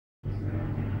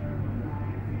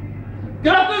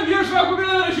Good afternoon, viewers. Welcome to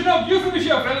another edition of Youth from the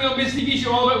Show, a friendly on-base TV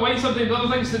show all about wine, sometimes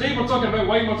other things. Today we're talking about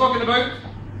wine. We're talking about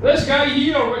this guy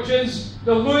here, which is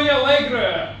the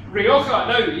Alegre Rioja.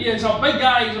 Now, he is a big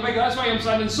guy. He's a big. That's why I'm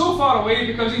standing so far away,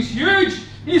 because he's huge.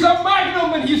 He's a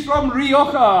Magnum, and he's from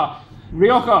Rioja.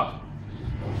 Rioja.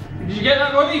 Did you get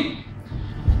that, Roddy?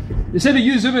 Instead of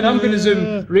you zooming, I'm going to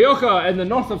zoom. Rioja in the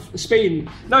north of Spain.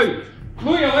 Now,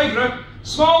 Alegre,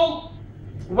 small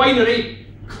winery.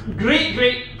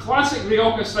 Great, classic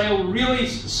Rioja style, really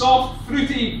soft,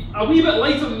 fruity, a wee bit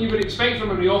lighter than you would expect from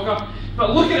a Rioja. But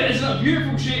look at it, it's a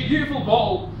beautiful shape, beautiful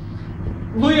bottle.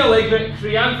 Alegre,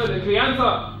 Crianza. The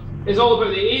Crianza is all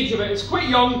about the age of it. It's quite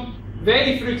young,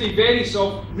 very fruity, very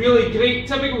soft, really great,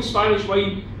 typical Spanish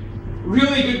wine,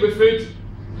 really good with food.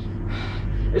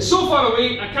 It's so far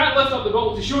away, I can't lift up the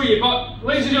bottle to show you, but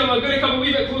ladies and gentlemen, I'm going to come a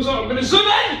wee bit closer. I'm going to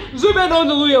zoom in on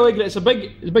the Alegre. It's a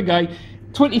big guy.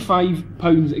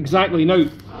 £25 exactly. Now,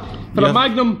 for a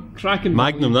Magnum, cracking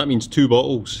Magnum, that means 2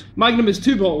 bottles. Magnum is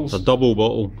 2 bottles. It's a double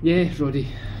bottle. Yeah, Roddy.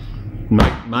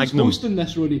 Magnum. Who's hosting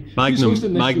this, Roddy?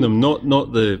 Magnum,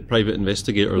 not the private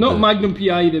investigator. Not Magnum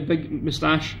PI, the big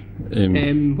moustache.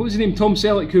 What was his name? Tom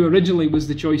Selleck, who originally was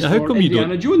the choice for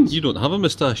Indiana Jones. You don't have a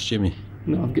moustache, Jimmy.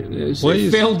 No,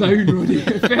 it fell down, Roddy.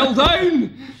 It fell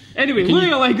down! Anyway,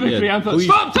 Alegre Crianza.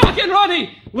 Stop talking,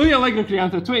 Roddy! Alegre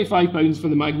Crianza, £25 for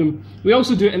the Magnum. We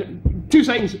also do it in 2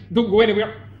 seconds, don't go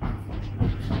anywhere.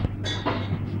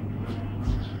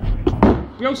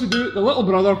 We also do the little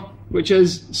brother, which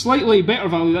is slightly better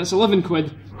value, that's 11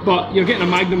 quid, but you're getting a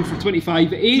Magnum for 25.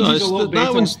 The age is a lot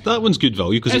better. That one's good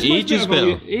value, because it ages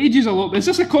better. Age is a lot better. Is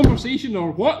this a conversation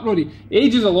or what, Roddy?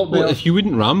 Age is a lot better. Well, if you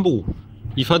wouldn't ramble,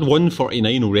 you've had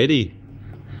 149 already.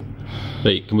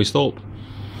 Right, can we stop?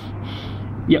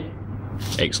 Yep.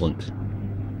 Excellent.